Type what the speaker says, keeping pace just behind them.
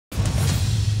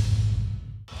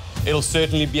It'll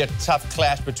certainly be a tough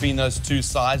clash between those two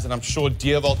sides, and I'm sure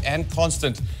Deerwold and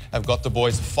Constant have got the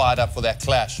boys fired up for that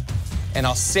clash. And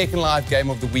our second live game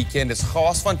of the weekend is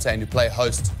Garsfontein, who play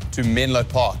host to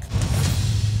Menlopark.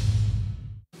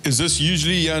 Is this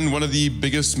usually, Jan, one of the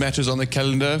biggest matches on the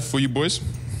calendar for you boys?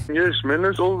 Yes,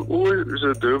 Menlo's always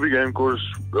a derby game because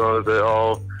they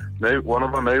are one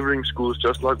of our neighbouring schools,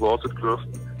 just like Waterkloof.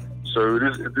 So it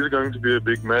is going to be a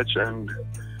big match, and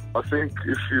I think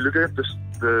if you look at the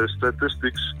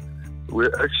statistics,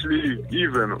 we're actually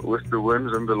even with the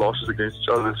wins and the losses against each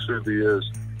other through the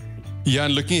years.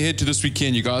 Jan, looking ahead to this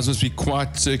weekend, you guys must be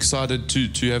quite excited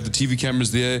to have the TV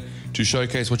cameras there to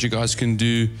showcase what you guys can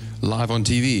do live on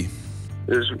TV.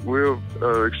 Yes, we're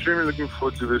extremely looking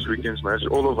forward to this weekend's match,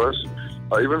 all of us.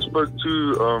 I even spoke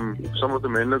to some of the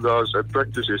Menlo guys at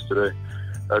practice yesterday,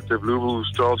 at the Blue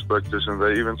Bulls trials practice, and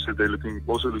they even said they're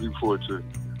also looking forward to it.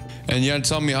 And Jan,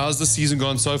 tell me, how's the season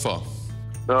gone so far?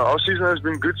 Our season has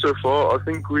been good so far. I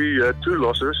think we had 2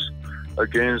 losses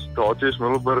against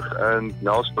Menlopark and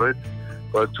Nelspruit,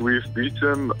 but we've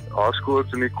beaten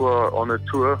Hoërskool on a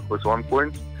tour with 1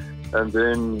 point, and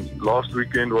then last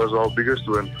weekend was our biggest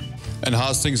win. And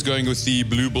how's things going with the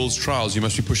Blue Bulls trials? You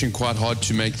must be pushing quite hard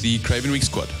to make the Craven Week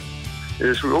squad.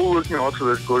 Yes, we're all working hard for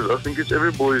that because I think it's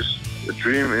every boy's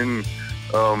dream in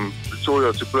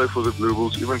Pretoria to play for the Blue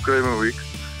Bulls, even Craven Week.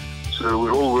 So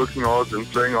we're all working hard and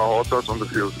playing our hearts out on the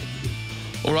field.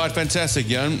 All right, fantastic,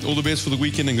 Jan. All the best for the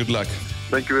weekend and good luck.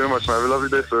 Thank you very much, man. Have a lovely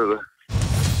day further.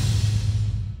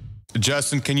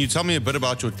 Justin, can you tell me a bit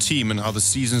about your team and how the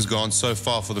season's gone so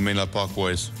far for the Menlopark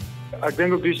boys? Ek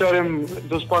dink op die stadium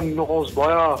het ons span nog ons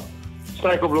baie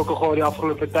struikelblokke gehad die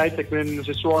afgelope tyd. Ek meen ons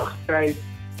het swaar gekry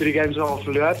toe die games al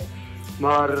verloor.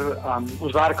 Maar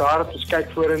ons werk hard, ons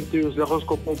kyk vorentoe, ons lig ons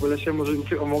kop op. Hulle sê ons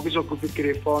maak nie so op die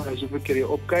keer van, ons hoef 'n keer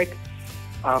opkyk.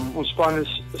 Ons span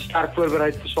is sterk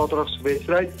voorberei vir Saterdag se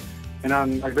wedstryd en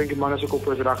dan ek dink die manne se kop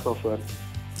is reg daarvoor.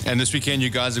 And this weekend you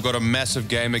guys have got a massive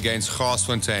game against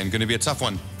Garsfontein. Going to be a tough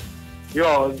one.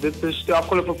 Ja, dit is die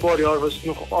afgelope paar jaar was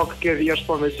nog elke keer die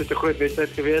eerste wedstryd 'n groot wedstryd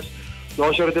geweest.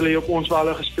 Laas jaar het hulle op ons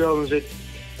welle gespeel en ons het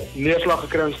neerslag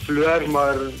gekry en verloor,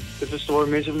 maar dit is waar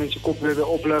mense kop weer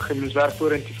oplig en ons werk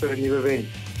vorentoe vir 'n nuwe wen.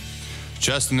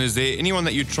 Justin, is there anyone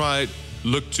that you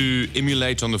look to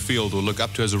emulate on the field or look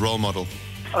up to as a role model?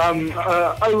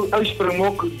 Ou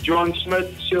Springbok, John Smith,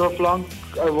 Silverflank,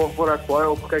 waarvoor ek baie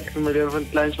opgekyk in my lewe van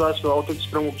kleins was, vir altyd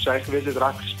Springbok sy gewees het,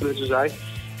 reg gespeel soos hy.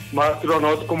 Maar toe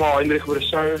daarna toe kom Heinrich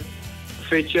Bressou,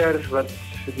 Fetcher, wat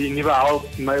die nuwe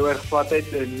held my oorgevat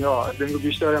het, en ja, ek dink op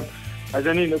die stadium, hy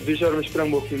is nie op die stadium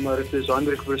Springbok nie, maar het is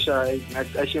Heinrich Bressou, hy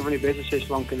is een van die beste 6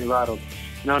 flanke in die wêreld.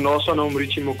 Nou, naast aan hom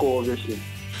Richie Moko, obviously.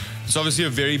 It's obviously a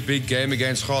very big game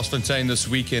against Garsfontein this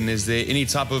weekend. Is there any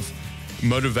type of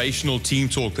motivational team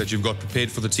talk that you've got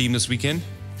prepared for the team this weekend?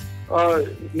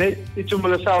 Net iets om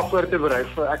hulle self voor te berei.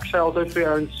 Ek sê altyd vir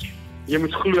ouens, jy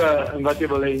moet glo in wat jy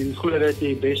wil hê, jy moet glo dat jy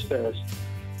die beste is.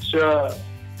 So,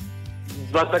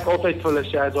 wat ek altyd vir hulle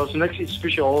sê, daar's niks iets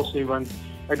spesiaals nie, want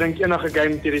ek dink enige game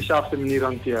moet jy dieselfde manier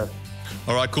hanteer.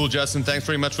 All right, cool, Justin. Thanks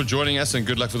very much for joining us and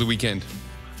good luck for the weekend.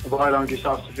 Baie dankie,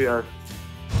 selfs vir jou.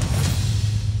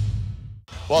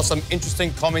 Well, some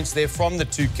interesting comments there from the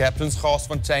two captains,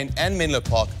 Garsfontein and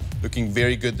Menlopark, looking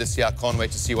very good this year. I can't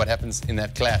wait to see what happens in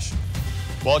that clash.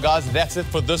 Well, guys, that's it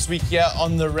for this week here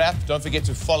on The Wrap. Don't forget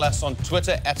to follow us on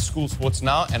Twitter at School Sports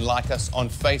Now and like us on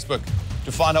Facebook.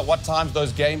 To find out what times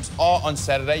those games are on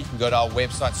Saturday, you can go to our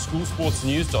website,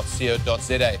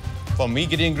 schoolsportsnews.co.za. From me,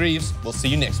 Gideon Greaves, we'll see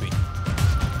you next week.